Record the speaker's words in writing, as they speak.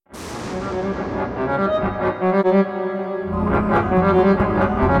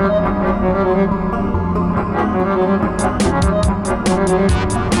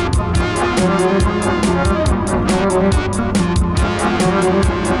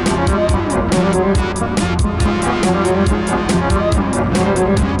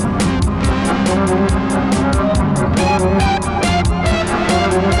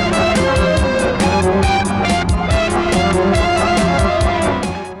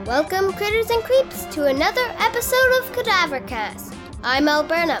Welcome, Critters and Creeps, to another episode of Cadavercast. I'm Al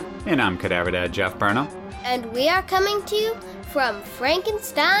Burnham. And I'm Cadaver Dad Jeff Burnham. And we are coming to you from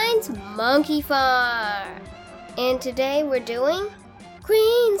Frankenstein's Monkey Farm. And today we're doing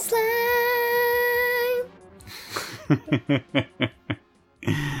Green Slime.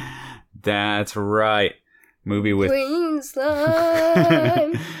 That's right. Movie with Green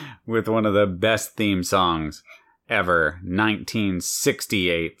Slime. with one of the best theme songs ever,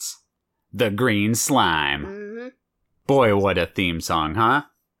 1968's The Green Slime. Mm-hmm. Boy, what a theme song, huh?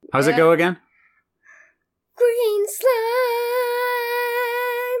 How's it go again? Green Slime.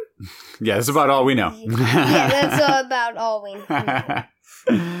 Yeah, that's about all we know. Yeah, that's about all we know.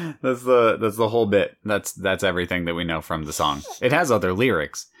 That's the whole bit. That's everything that we know from the song. It has other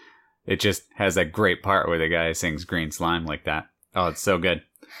lyrics. It just has that great part where the guy sings Green Slime like that. Oh, it's so good.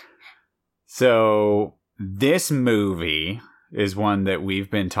 So this movie is one that we've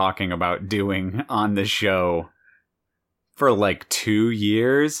been talking about doing on the show for like 2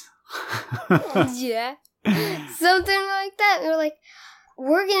 years. Yeah. Something like that. We're like,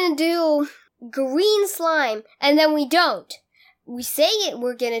 we're gonna do Green Slime, and then we don't. We say it,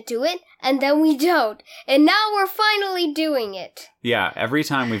 we're gonna do it, and then we don't. And now we're finally doing it. Yeah, every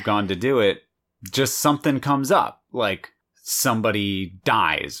time we've gone to do it, just something comes up. Like, somebody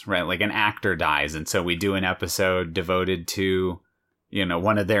dies, right? Like an actor dies, and so we do an episode devoted to,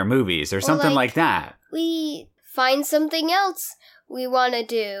 one of their movies or something like that. We find something else we want to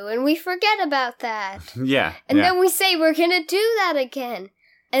do, and we forget about that. Yeah. And then we say we're gonna do that again.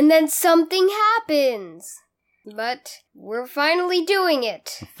 And then something happens. But we're finally doing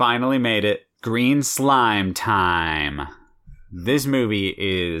it. Finally made it. Green Slime time. This movie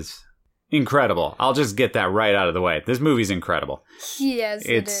is incredible. I'll just get that right out of the way. This movie's incredible. Yes,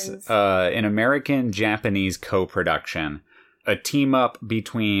 it's it is. An American-Japanese co-production. A team-up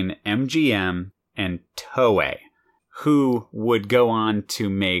between MGM and Toei, who would go on to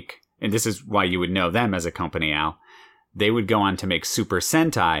make, and this is why you would know them as a company, Al, they would go on to make Super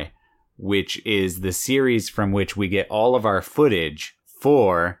Sentai, which is the series from which we get all of our footage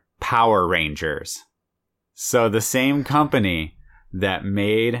for Power Rangers. So the same company that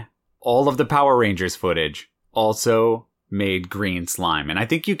made all of the Power Rangers footage also made Green Slime. And I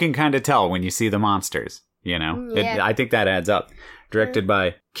think you can kind of tell when you see the monsters, Yeah. I think that adds up. Directed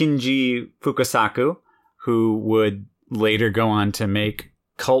by Kinji Fukasaku, who would later go on to make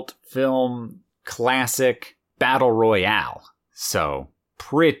cult film classic Battle Royale. So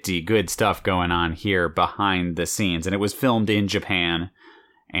pretty good stuff going on here behind the scenes. And it was filmed in Japan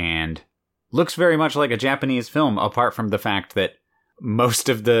and looks very much like a Japanese film, apart from the fact that most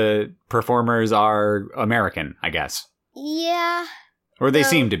of the performers are American, I guess. Yeah. Or they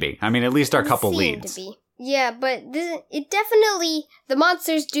seem to be. I mean, at least our couple leads. To be. Yeah, but the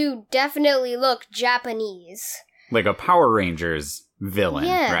monsters do definitely look Japanese. Like a Power Rangers villain,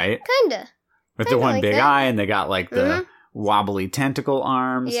 right? Kinda. With the one like big eye, and they got like the wobbly tentacle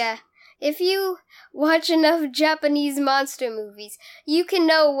arms. Yeah. If you watch enough Japanese monster movies, you can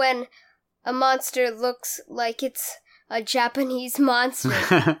know when a monster looks like it's a Japanese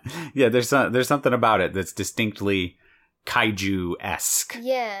monster. Yeah, there's something about it that's distinctly kaiju-esque.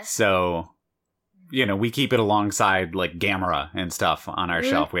 Yeah. So, we keep it alongside like Gamera and stuff on our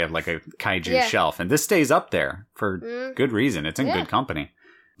shelf. We have like a kaiju shelf, and this stays up there for good reason. It's in good company.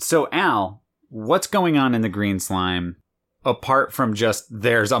 So, Al, what's going on in the Green Slime apart from just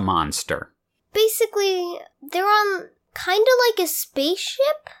there's a monster? Basically, they're on kind of like a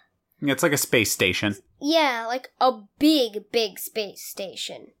spaceship. It's like a space station. Yeah, like a big, big space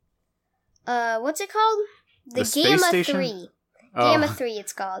station. What's it called? The Gamma 3. Gamma 3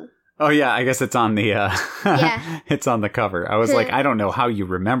 it's called. Oh yeah, I guess it's on the yeah. It's on the cover. I was like, I don't know how you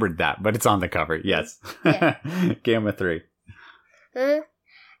remembered that, but it's on the cover. Yes. Yeah. Gamma 3.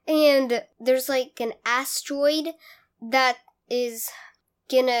 And there's like an asteroid that is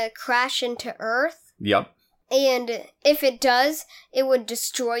gonna crash into Earth. Yep. And if it does, it would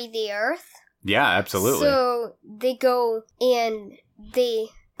destroy the Earth. Yeah, absolutely. So they go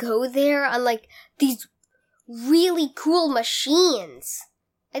there on like these really cool machines.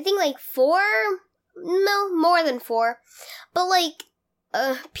 I think like 4, no, more than 4. But like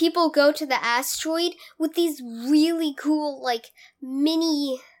people go to the asteroid with these really cool, like,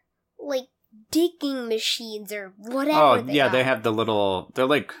 mini, like, digging machines or whatever. Oh, yeah, they have the little,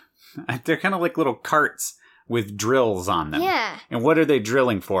 they're kind of like little carts with drills on them. Yeah. And what are they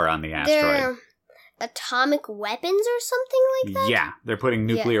drilling for on the asteroid? They're atomic weapons or something like that? Yeah, they're putting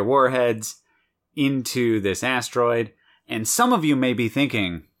nuclear warheads into this asteroid. And some of you may be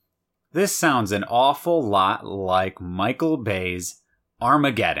thinking, this sounds an awful lot like Michael Bay's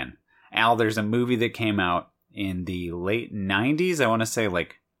Armageddon. Al, there's a movie that came out in the late 90s. I want to say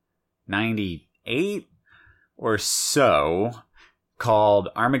like 98 or so, called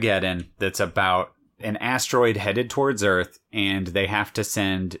Armageddon, that's about an asteroid headed towards Earth, and they have to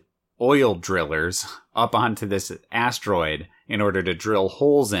send oil drillers up onto this asteroid in order to drill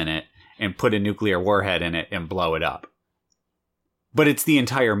holes in it and put a nuclear warhead in it and blow it up. But it's the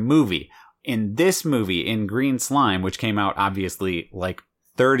entire movie. In this movie, in Green Slime, which came out obviously like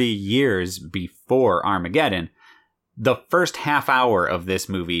 30 years before Armageddon, the first half hour of this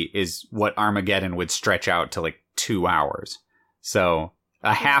movie is what Armageddon would stretch out to like 2 hours. So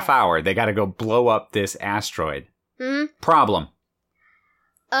a half hour, they got to go blow up this asteroid. Mm-hmm. Problem.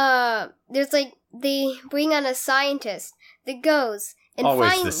 There's like, they bring on a scientist that goes and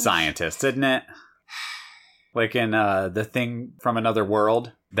Always finds... the scientist, isn't it? Like in The Thing from Another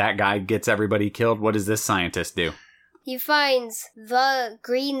World, that guy gets everybody killed. What does this scientist do? He finds the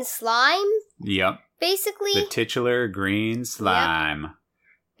green slime, Yep. basically. The titular green slime. Yep.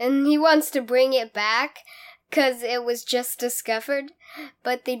 And he wants to bring it back because it was just discovered,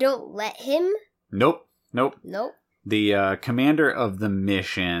 but they don't let him. Nope. Nope. The commander of the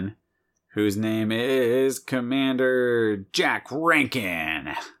mission, whose name is Commander Jack Rankin.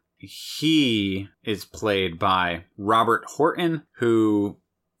 He is played by Robert Horton, who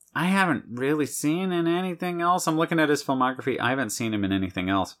I haven't really seen in anything else. I'm looking at his filmography. I haven't seen him in anything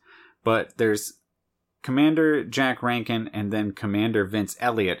else. But there's Commander Jack Rankin and then Commander Vince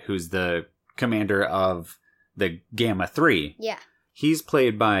Elliott, who's the commander of the Gamma 3. Yeah. He's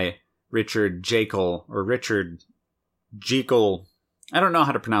played by Richard Jekyll, or Richard Jekyll. I don't know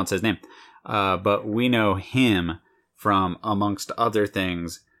how to pronounce his name. But we know him from, amongst other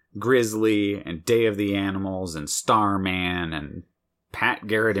things, Grizzly and Day of the Animals and Starman and Pat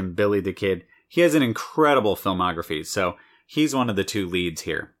Garrett and Billy the Kid. He has an incredible filmography, so he's one of the two leads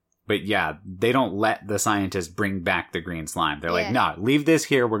here. But yeah, they don't let the scientists bring back the green slime. They're like, nah, leave this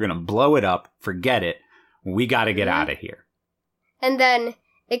here. We're going to blow it up. Forget it. We got to get out of here. And then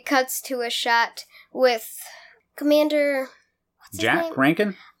it cuts to a shot with Commander... What's his name? Jack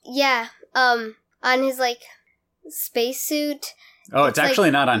Rankin? Yeah, on his, like, spacesuit. Oh, it's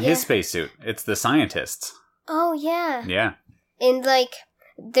actually not on his spacesuit. It's the scientist's. Oh, yeah. Yeah. And, like,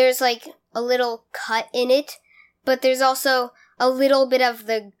 there's, like, a little cut in it, but there's also a little bit of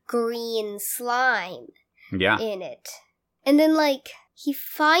the green slime in it. And then, like, he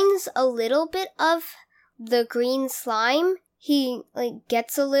finds a little bit of the green slime. He, like,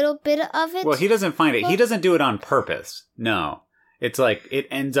 gets a little bit of it. Well, he doesn't find it. He doesn't do it on purpose. No. It's like, it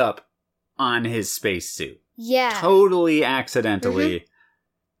ends up on his spacesuit. Yeah. Totally accidentally. Mm-hmm.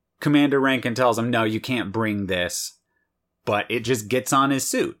 Commander Rankin tells him, no, you can't bring this. But it just gets on his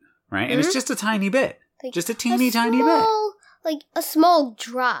suit, right? And it's just a tiny bit. Like just a tiny bit. Like a small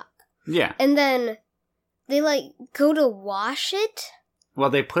drop. Yeah. And then they, like, go to wash it. Well,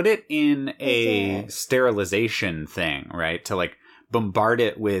 they put it in a sterilization thing, right? To, like, bombard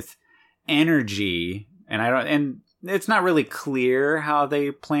it with energy. And it's not really clear how they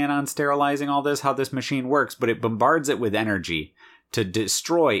plan on sterilizing all this, how this machine works, but it bombards it with energy to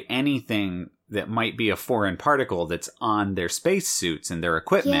destroy anything that might be a foreign particle that's on their spacesuits and their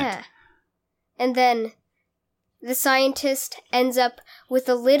equipment. Yeah. And then the scientist ends up with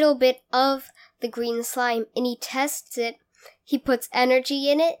a little bit of the green slime, and he tests it. He puts energy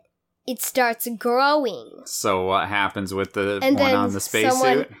in it. It starts growing. So what happens with the one on the spacesuit?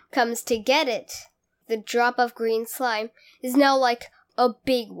 Someone comes to get it. The drop of green slime is now like a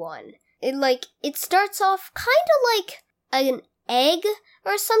big one. It starts off kind of like an egg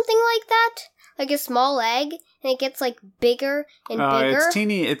or something like that. Like a small egg, and it gets like bigger and bigger. It's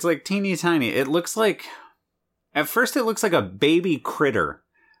teeny. It's like teeny tiny. It looks like, at first it looks like a baby critter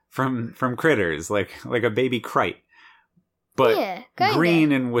from Critters, like a baby krite. But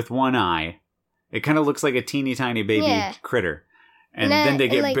green and with one eye. It kind of looks like a teeny tiny baby critter. And then they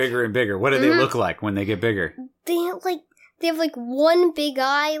get bigger and bigger. What do they look like when they get bigger? They have like one big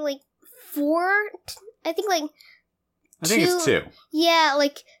eye, like four. I think it's two. Yeah,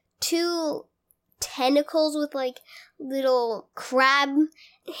 like two tentacles with like little crab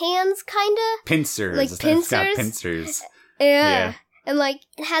hands, kinda. Pincers. Like pincers. It's got pincers. Yeah. And, like,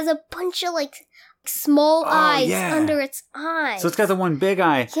 it has a bunch of, like, small eyes under its eyes. So it's got the one big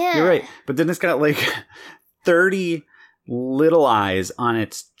eye. Yeah. You're right. But then it's got, like, 30 little eyes on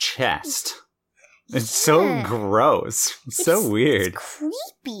its chest. It's so gross. It's so weird. It's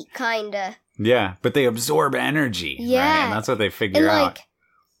creepy, kinda. Yeah, but they absorb energy. Yeah. Right? And that's what they figure And, out. like,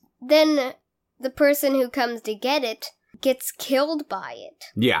 then the person who comes to get it gets killed by it.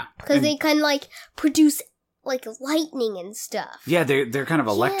 Yeah. Because they kind of, like, produce, like, lightning and stuff. Yeah, they're kind of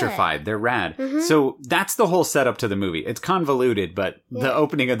electrified. They're rad. Mm-hmm. So that's the whole setup to the movie. It's convoluted, but the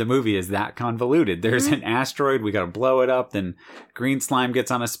opening of the movie is that convoluted. There's an asteroid, we gotta blow it up, then green slime gets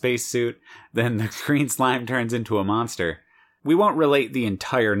on a spacesuit, then the green slime turns into a monster. We won't relate the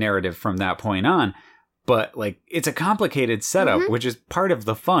entire narrative from that point on, but, like, it's a complicated setup, which is part of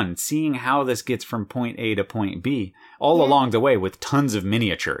the fun, seeing how this gets from point A to point B, all along the way with tons of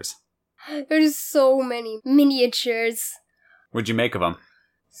miniatures. There's so many miniatures. What'd you make of them?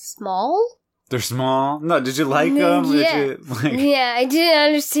 Small? They're small? No, did you like them? Yeah. Did you, like... Yeah, I didn't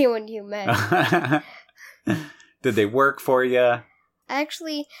understand what you meant. Did they work for you? I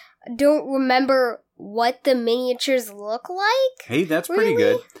actually don't remember what the miniatures look like. Hey, that's pretty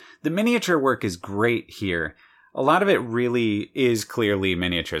good. The miniature work is great here. A lot of it really is clearly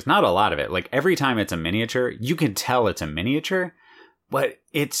miniatures. Not a lot of it. Like, every time it's a miniature, you can tell it's a miniature, but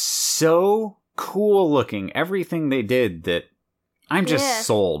it's so cool looking, everything they did, that I'm just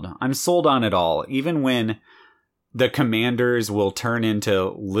sold. I'm sold on it all. Even when the commanders will turn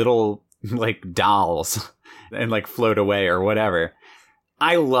into little, like, dolls and, like, float away or whatever.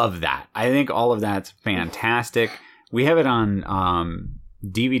 I love that. I think all of that's fantastic. We have it on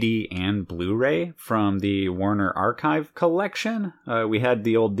DVD and Blu-ray from the Warner Archive collection. We had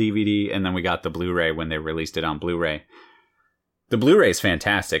the old DVD, and then we got the Blu-ray when they released it on Blu-ray. The Blu-ray is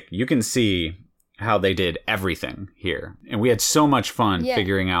fantastic. You can see how they did everything here. And we had so much fun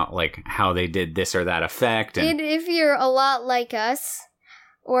figuring out, like, how they did this or that effect. And if you're a lot like us,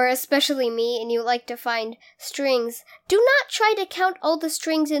 or especially me, and you like to find strings, do not try to count all the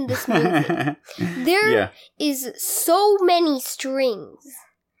strings in this movie. There is so many strings.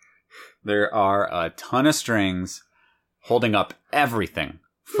 There are a ton of strings holding up everything.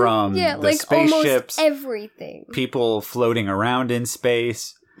 From the like spaceships, almost everything. People floating around in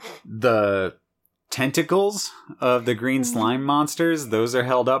space, the tentacles of the green slime monsters, those are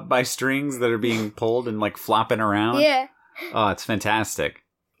held up by strings that are being pulled and, like, flopping around. Yeah. Oh, it's fantastic.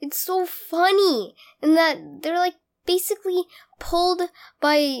 It's so funny. And that they're, like, basically pulled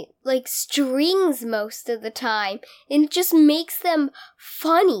by, like, strings most of the time. And it just makes them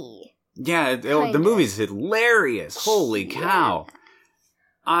funny. Yeah, the movie's hilarious. Holy cow.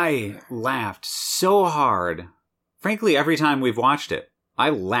 I laughed so hard. Frankly, every time we've watched it, I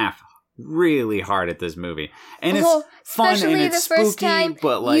laugh really hard at this movie. And it's fun and it's the first spooky, time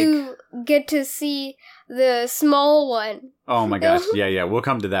but, like, you get to see the small one. Oh my gosh. Yeah. We'll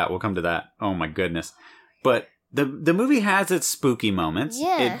come to that. Oh my goodness. But the movie has its spooky moments.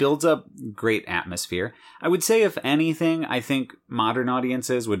 Yeah. It builds up great atmosphere. I would say, if anything, I think modern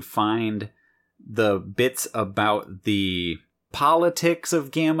audiences would find the bits about the politics of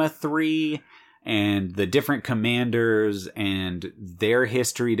Gamma 3 and the different commanders and their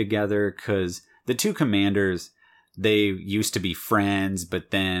history together, because the two commanders, they used to be friends,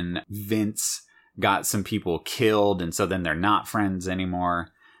 but then Vince got some people killed, and so then they're not friends anymore.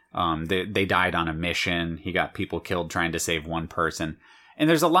 They died on a mission. He got people killed trying to save one person. And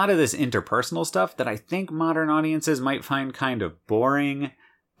there's a lot of this interpersonal stuff that I think modern audiences might find kind of boring,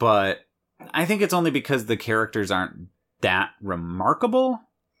 but I think it's only because the characters aren't that remarkable,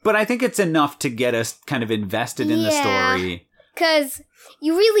 but I think it's enough to get us kind of invested in the story. Because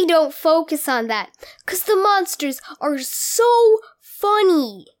you really don't focus on that. Because the monsters are so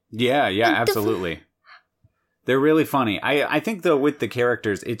funny. Yeah, absolutely. They're really funny. I think, though, with the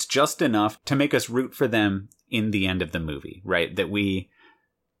characters, it's just enough to make us root for them in the end of the movie, right? That we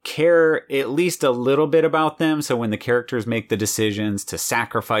care at least a little bit about them, so when the characters make the decisions to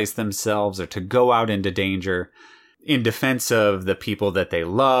sacrifice themselves or to go out into danger in defense of the people that they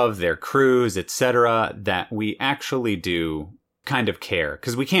love, their crews, etc., that we actually do kind of care.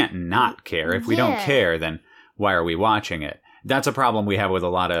 Because we can't not care. If we don't care, then why are we watching it? That's a problem we have with a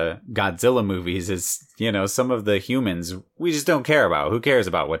lot of Godzilla movies is, some of the humans we just don't care about. Who cares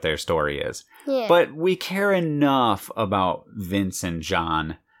about what their story is? Yeah. But we care enough about Vince and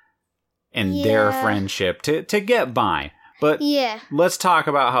John and their friendship to get by. But let's talk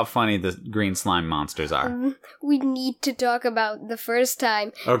about how funny the green slime monsters are. We need to talk about the first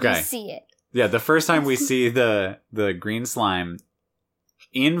time we see it. Yeah, the first time we see the green slime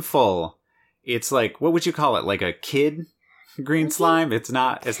in full, it's like, what would you call it? Like a kid? green slime. It's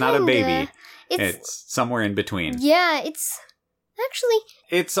not a Kinda. baby. It's somewhere in between. Yeah, it's actually...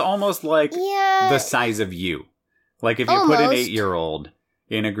 It's almost like the size of you. Like if you put an 8-year-old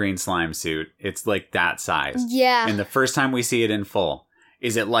in a green slime suit, it's like that size. Yeah. And the first time we see it in full,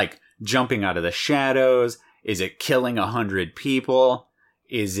 is it like jumping out of the shadows? Is it killing 100 people?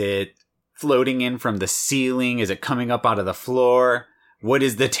 Is it floating in from the ceiling? Is it coming up out of the floor? What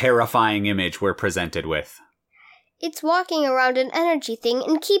is the terrifying image we're presented with? It's walking around an energy thing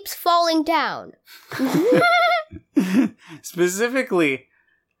and keeps falling down. Specifically,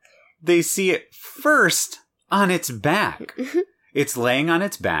 they see it first on its back. It's laying on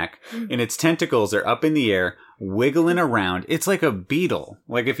its back, and its tentacles are up in the air, wiggling around. It's like a beetle.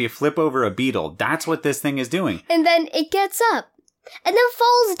 Like if you flip over a beetle, that's what this thing is doing. And then it gets up. And then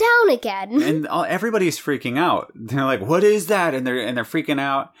falls down again. And everybody's freaking out. They're like, "What is that?" And they're freaking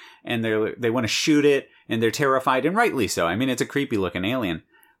out, and they want to shoot it, and they're terrified, and rightly so. I mean, it's a creepy looking alien,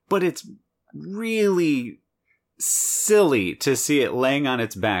 but it's really silly to see it laying on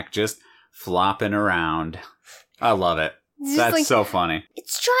its back, just flopping around. I love it. That's like, so funny.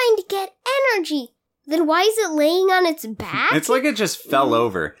 It's trying to get energy. Then why is it laying on its back? It's like it just fell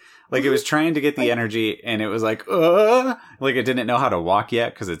over. Like it was trying to get the energy, and it was like it didn't know how to walk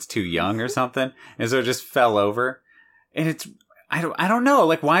yet because it's too young or something, and so it just fell over. And it's I don't know,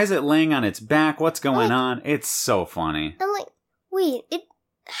 like why is it laying on its back? What's going on? It's so funny. I'm like, wait,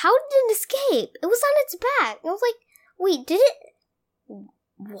 how did it escape? It was on its back. I was like, wait, did it?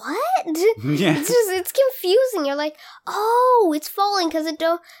 What? Yeah. It's confusing. You're like, oh, it's falling because it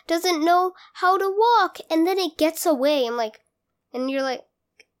doesn't know how to walk, and then it gets away. I'm like, and you're like,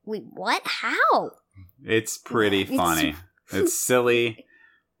 wait, what? How? It's pretty funny. It's silly.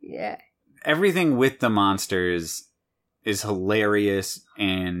 Yeah. Everything with the monsters is hilarious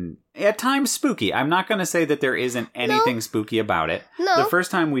and at times spooky. I'm not going to say that there isn't anything spooky about it. No. The first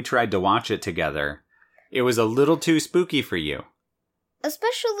time we tried to watch it together, it was a little too spooky for you.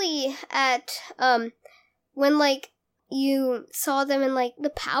 Especially at, when, like, you saw them in, like, the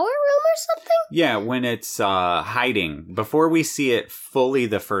power room or something? Yeah, when it's hiding. Before we see it fully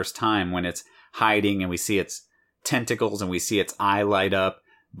the first time, when it's hiding and we see its tentacles and we see its eye light up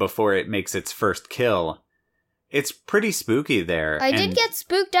before it makes its first kill, it's pretty spooky there. I did get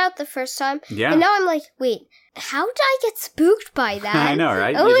spooked out the first time. Yeah. And now I'm like, wait, how did I get spooked by that? I know,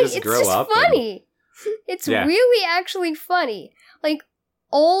 right? I'm You like, just it's grow just up. funny. It's really actually funny. Like,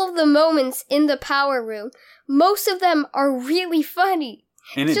 all of the moments in the power room, most of them are really funny.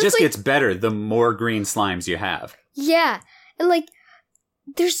 And it just gets better the more green slimes you have. Yeah. And, like,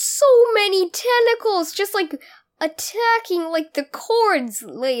 there's so many tentacles just, like, attacking, like, the cords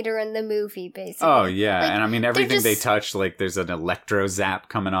later in the movie, basically. Oh, yeah. Like, and I mean, everything they touch, like, there's an electro zap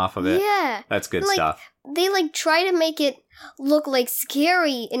coming off of it. Yeah. That's good like, stuff. They, like, try to make it look, like,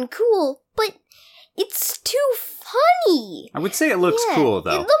 scary and cool, but it's too funny. I would say it looks cool,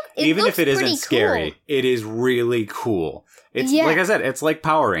 though. Even if it isn't scary, it is really cool. It's like I said, it's like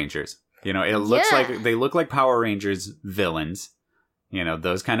Power Rangers. You know, it looks like they look like Power Rangers villains. You know,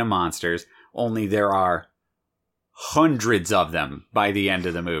 those kind of monsters. Only there are hundreds of them by the end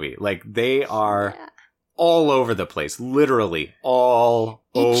of the movie. Like they are all over the place, literally all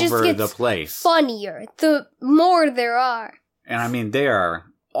over the place. Funnier the more there are. And I mean, they are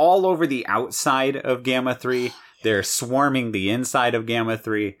all over the outside of Gamma 3. They're swarming the inside of Gamma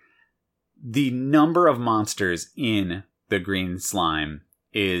 3. The number of monsters in the green slime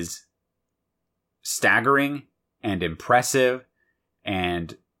is staggering and impressive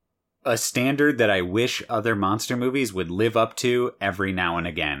and a standard that I wish other monster movies would live up to every now and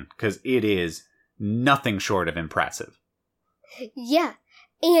again, because it is nothing short of impressive. Yeah.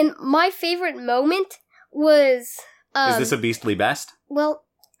 And my favorite moment was... is this a Beastly Best? Well,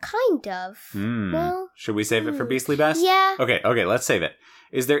 kind of. Well, should we save it for Beastly Best? Yeah. Okay, let's save it.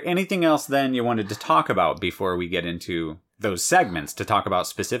 Is there anything else then you wanted to talk about before we get into those segments to talk about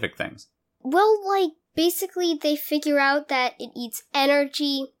specific things? Well, like, basically they figure out that it eats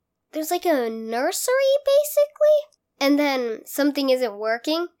energy. There's like a nursery, basically. And then something isn't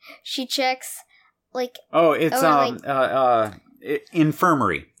working. She checks, like... Oh, it's,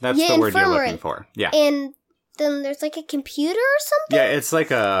 infirmary. That's the word you're looking for. Yeah. And then there's like a computer or something? Yeah, it's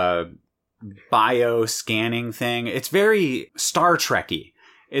like a bio-scanning thing. It's very Star Trek-y.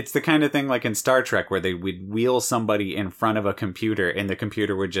 It's the kind of thing like in Star Trek where they would wheel somebody in front of a computer and the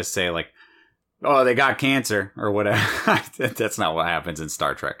computer would just say like, oh, they got cancer or whatever. That's not what happens in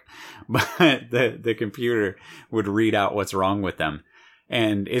Star Trek. But the computer would read out what's wrong with them.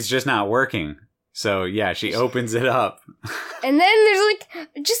 And it's just not working. So, yeah, she opens it up. And then there's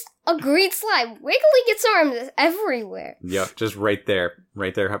like just a green slime wiggling its arms everywhere. Yep, just right there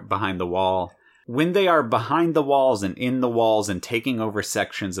behind the wall. When they are behind the walls and in the walls and taking over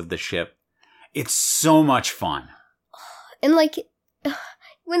sections of the ship, it's so much fun. And, like,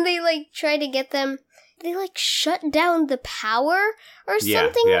 when they, like, try to get them, they, like, shut down the power or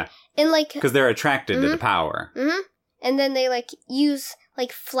something. Yeah. And, like... Because they're attracted to the power. Mm-hmm. And then they, like, use,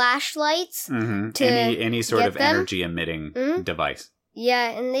 like, flashlights to any sort of them. energy-emitting device.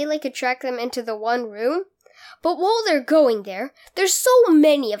 Yeah, and they, like, attract them into the one room. But while they're going there, there's so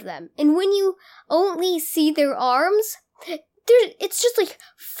many of them. And when you only see their arms, it's just, like,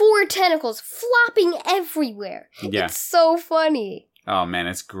 4 tentacles flopping everywhere. Yeah. It's so funny. Oh, man,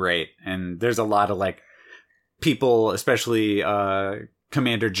 it's great. And there's a lot of, like, people, especially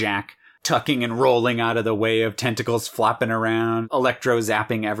Commander Jack, tucking and rolling out of the way of tentacles flopping around,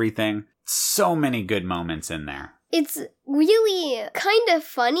 electro-zapping everything. So many good moments in there. It's really kind of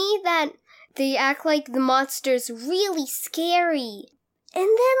funny that they act like the monster's really scary. And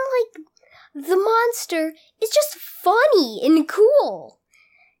then, like, the monster is just funny and cool.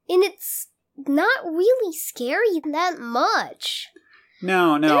 And it's not really scary that much.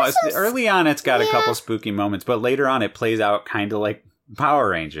 No. Early on, it's got a couple spooky moments, but later on, it plays out kind of like Power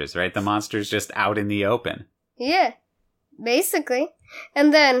Rangers, right? The monster's just out in the open. Yeah, basically.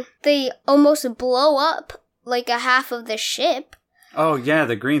 And then they almost blow up, like, a half of the ship. Oh, yeah,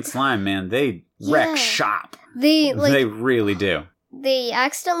 the green slime, man. They wreck shop. They really do. They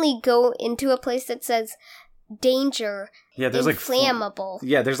accidentally go into a place that says danger. Yeah, there's flammable.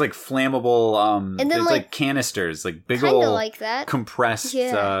 There's like flammable, and then, there's like canisters, like big kinda old like that. compressed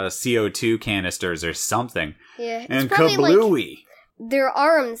CO2 canisters or something. Yeah. And it's probably kablooey. Like their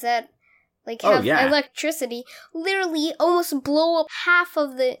arms that like have electricity literally almost blow up half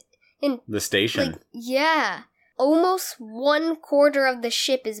of the station. Like, almost 1/4 of the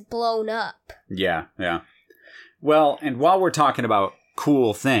ship is blown up. Yeah. Well, and while we're talking about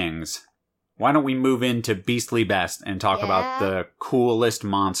cool things, why don't we move into Beastly Best and talk about the coolest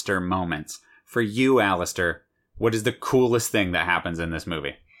monster moments? For you, Alistair, what is the coolest thing that happens in this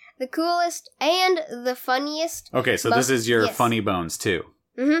movie? The coolest and the funniest. Okay, so this is your funny bones, too.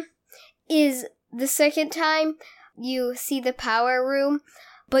 Mm-hmm. Is the second time you see the power room,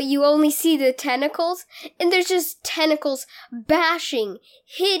 but you only see the tentacles, and there's just tentacles bashing,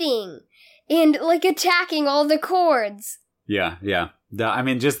 hitting, and, like, attacking all the cords. Yeah.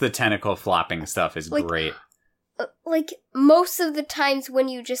 Just the tentacle flopping stuff is great. Like, most of the times when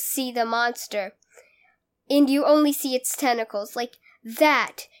you just see the monster, and you only see its tentacles, like,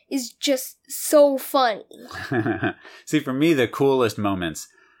 that is just so funny. See, for me, the coolest moments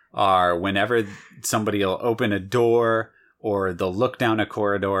are whenever somebody will open a door or they'll look down a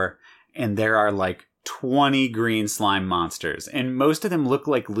corridor and there are like 20 green slime monsters. And most of them look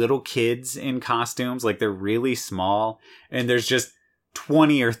like little kids in costumes, like they're really small. And there's just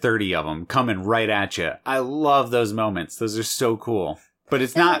 20 or 30 of them coming right at you. I love those moments. Those are so cool. But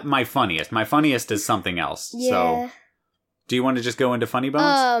it's not my funniest. My funniest is something else. Yeah. So, do you want to just go into funny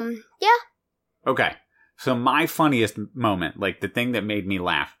bones? Yeah. Okay. So my funniest moment, like the thing that made me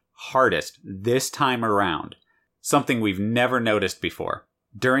laugh hardest this time around, something we've never noticed before.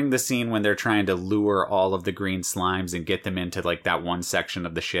 During the scene when they're trying to lure all of the green slimes and get them into like that one section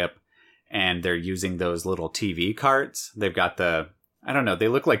of the ship, and they're using those little TV carts. They've got they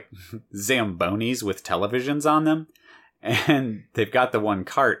look like Zambonis with televisions on them. And they've got the one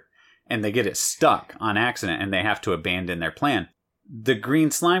cart, and they get it stuck on accident, and they have to abandon their plan. The green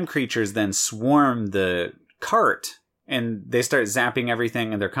slime creatures then swarm the cart, and they start zapping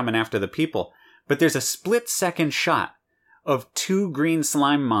everything, and they're coming after the people. But there's a split-second shot of 2 green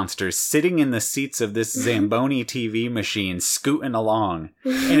slime monsters sitting in the seats of this Zamboni TV machine, scooting along.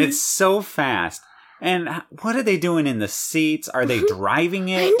 And it's so fast. And what are they doing in the seats? Are they driving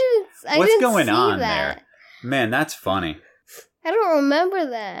it? What's going on there? Man, that's funny. I don't remember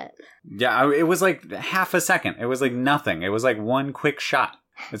that. Yeah, it was like half a second. It was like nothing. It was like one quick shot.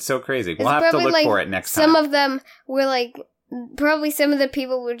 It's so crazy. We'll have to look for it next time. Some of them were like, probably some of the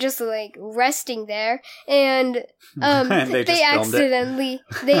people were just like resting there, and they accidentally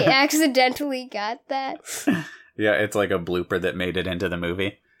got that. Yeah, it's like a blooper that made it into the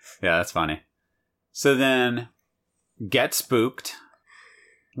movie. Yeah, that's funny. So then, Get Spooked.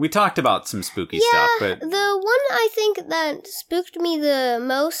 We talked about some spooky stuff, but the one I think that spooked me the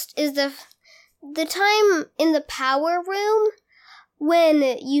most is the time in the power room when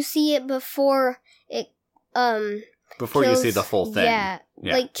you see it before it before you see the full thing. Yeah,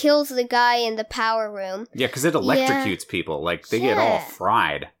 like kills the guy in the power room. Yeah, because it electrocutes people. Like they get all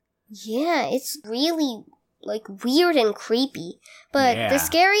fried. Yeah, it's really like weird and creepy. But Yeah. the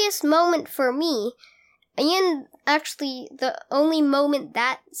scariest moment for me, and actually the only moment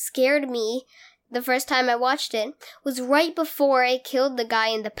that scared me the first time I watched it, was right before I killed the guy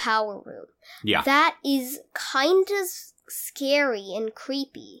in the power room. Yeah. That is kind of scary and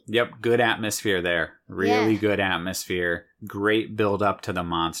creepy. Yep, good atmosphere there. Really Yeah. good atmosphere. Great build up to the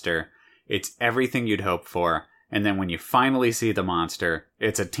monster. It's everything you'd hope for. And then when you finally see the monster,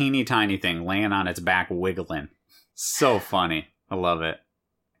 it's a teeny tiny thing laying on its back wiggling. So funny. I love it.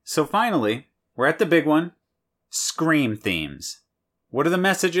 So finally, we're at the big one. Scream themes. What are the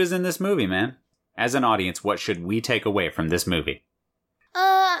messages in this movie, man? As an audience, what should we take away from this movie?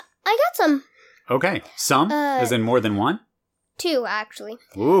 I got some. Okay, some? As in more than one? 2, actually.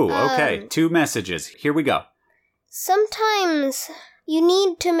 Ooh, okay. 2 messages. Here we go. Sometimes you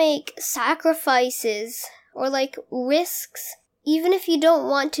need to make sacrifices or like risks, even if you don't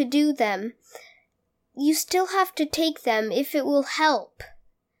want to do them. You still have to take them if it will help.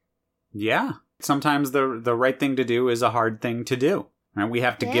 Yeah. Sometimes the right thing to do is a hard thing to do. Right? We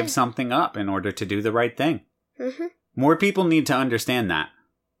have to Yeah. give something up in order to do the right thing. Mm-hmm. More people need to understand that.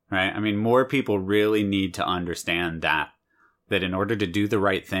 Right? I mean, more people really need to understand that in order to do the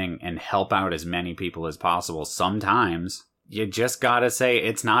right thing and help out as many people as possible, sometimes you just gotta say,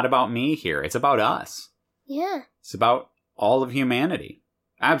 it's not about me here. It's about us. Yeah. It's about all of humanity.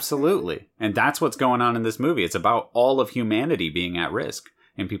 Absolutely. And that's what's going on in this movie. It's about all of humanity being at risk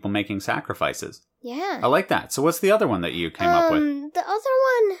and people making sacrifices. Yeah. I like that. So what's the other one that you came up with? The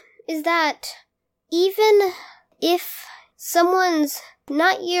other one is that even if someone's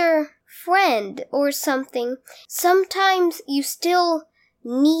not your friend or something, sometimes you still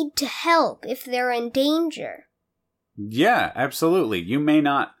need to help if they're in danger. Yeah, absolutely. You may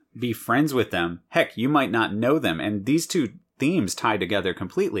not be friends with them. Heck, you might not know them. And these 2 themes tie together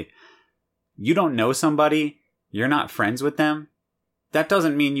completely. You don't know somebody, you're not friends with them. That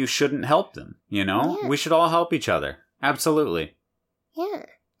doesn't mean you shouldn't help them, you know? Yeah. We should all help each other. Absolutely. Yeah.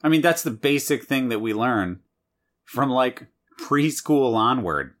 I mean, that's the basic thing that we learn from like preschool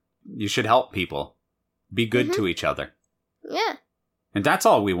onward. You should help people. Be good to each other. Yeah. And that's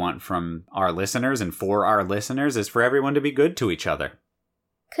all we want from our listeners and for our listeners is for everyone to be good to each other.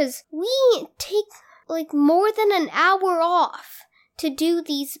 'Cause we take like more than an hour off to do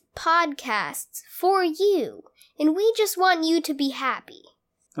these podcasts for you. And we just want you to be happy.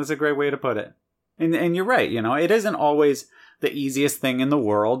 That's a great way to put it. And you're right, you know, it isn't always the easiest thing in the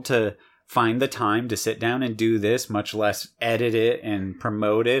world to find the time to sit down and do this, much less edit it and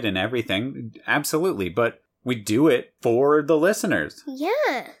promote it and everything. Absolutely. But we do it for the listeners.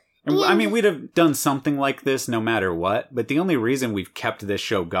 Yeah. And, I mean, we'd have done something like this no matter what, but the only reason we've kept this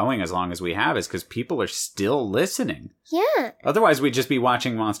show going as long as we have is because people are still listening. Yeah. Otherwise, we'd just be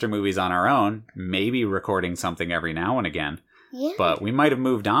watching monster movies on our own, maybe recording something every now and again. Yeah. But we might have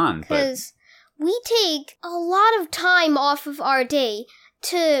moved on. Because we take a lot of time off of our day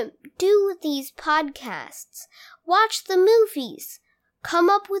to do these podcasts, watch the movies, come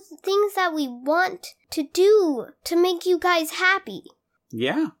up with things that we want to do to make you guys happy.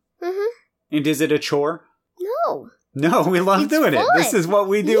 Yeah. Mm-hmm. And is it a chore? No. No, we love It's doing fun. it. This is what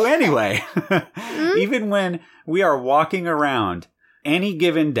we do Yeah. anyway. Even when we are walking around any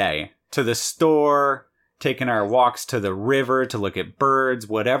given day to the store, taking our walks to the river to look at birds,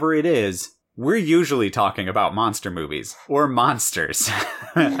 whatever it is, we're usually talking about monster movies or monsters.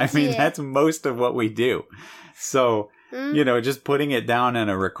 I mean, Yeah. that's most of what we do. So, you know, just putting it down in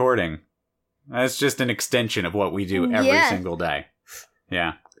a recording, that's just an extension of what we do every Yeah. single day.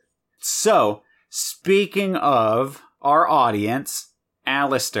 Yeah. So, speaking of our audience,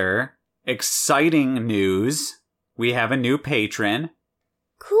 Alistair, exciting news. We have a new patron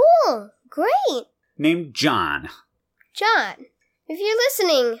Cool. Great. named John. John, if you're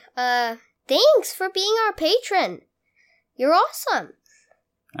listening, thanks for being our patron. You're awesome.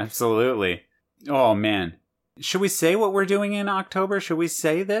 Absolutely. Oh, man. Should we say what we're doing in October? Should we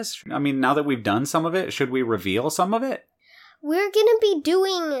say this? I mean, now that we've done some of it, should we reveal some of it? We're gonna be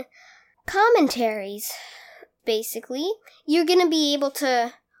doing commentaries, basically. You're gonna be able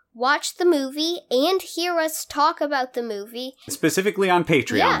to watch the movie and hear us talk about the movie. Specifically on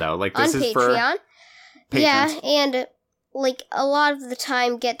Patreon, Yeah, though. Like, on this is Patreon. for patrons. Yeah, and like a lot of the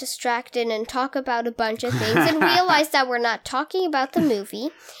time get distracted and talk about a bunch of things and realize that we're not talking about the movie.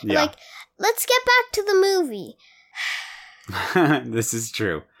 Yeah. Like, let's get back to the movie. This is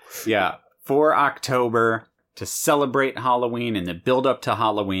true. Yeah. For October, to celebrate Halloween and the build up to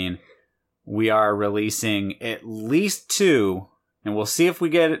Halloween, we are releasing at least 2, and we'll see if we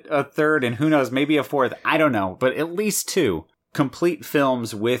get a third and who knows, maybe a fourth. I don't know, but at least 2 complete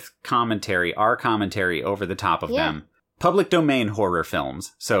films with commentary, our commentary over the top of them. Public domain horror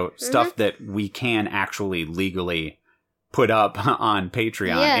films. So stuff that we can actually legally put up on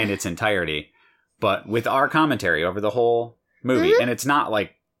Patreon in its entirety. But with our commentary over the whole movie. And it's not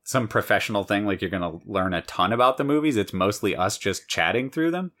like some professional thing like you're going to learn a ton about the movies. It's mostly us just chatting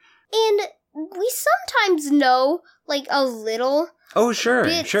through them. And we sometimes know, like, a little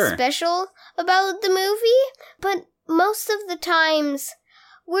bit special about the movie. But most of the times,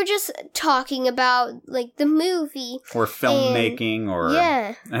 we're just talking about, like, the movie. Or filmmaking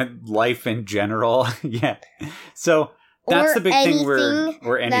or life in general. So that's the big thing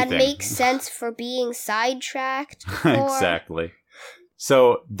or anything that makes sense for being sidetracked. Exactly.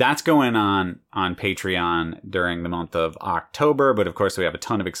 So that's going on Patreon during the month of October. But of course, we have a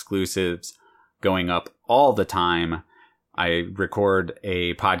ton of exclusives going up all the time. I record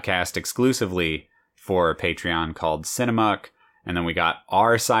a podcast exclusively for Patreon called Cinemuck. And then we got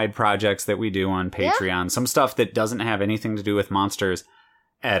our side projects that we do on Patreon. Some stuff that doesn't have anything to do with monsters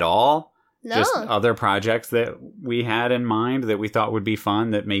at all. No. Just other projects that we had in mind that we thought would be fun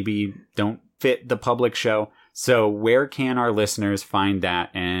that maybe don't fit the public show. So where can our listeners find that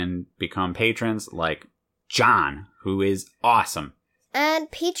and become patrons like John, who is awesome?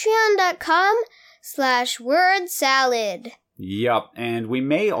 At patreon.com/wordsalad. Yup. And we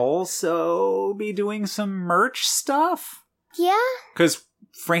may also be doing some merch stuff. Yeah? Because,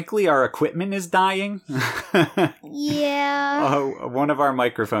 frankly, our equipment is dying. Yeah. One of our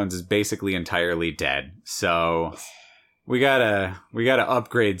microphones is basically entirely dead. So, we gotta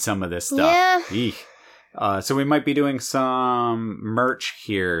upgrade some of this stuff. Yeah. So we might be doing some merch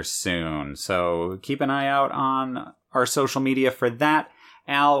here soon. So, keep an eye out on our social media for that.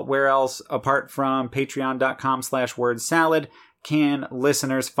 Al, where else, apart from patreon.com/wordsalad, can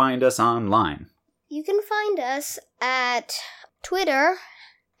listeners find us online? You can find us at Twitter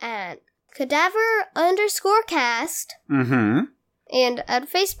at cadaver_cast. And at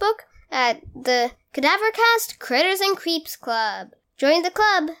Facebook at the Cadavercast Critters and Creeps Club. Join the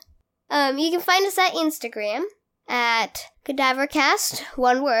club. You can find us at Instagram at Cadavercast,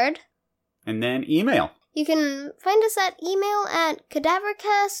 one word. And then email. You can find us at email at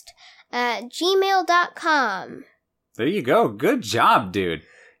cadavercast@gmail.com. There you go. Good job, dude.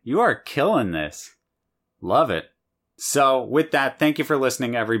 You are killing this. Love it. So, with that, thank you for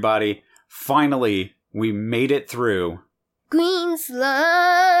listening, everybody. Finally, we made it through. Green slime!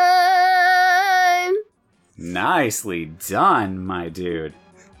 Nicely done, my dude.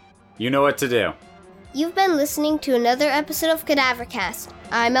 You know what to do. You've been listening to another episode of Cadavercast.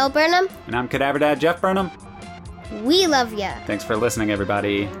 I'm El Burnham. And I'm Cadaver Dad Jeff Burnham. We love ya. Thanks for listening,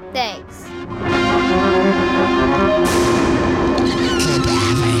 everybody. Thanks.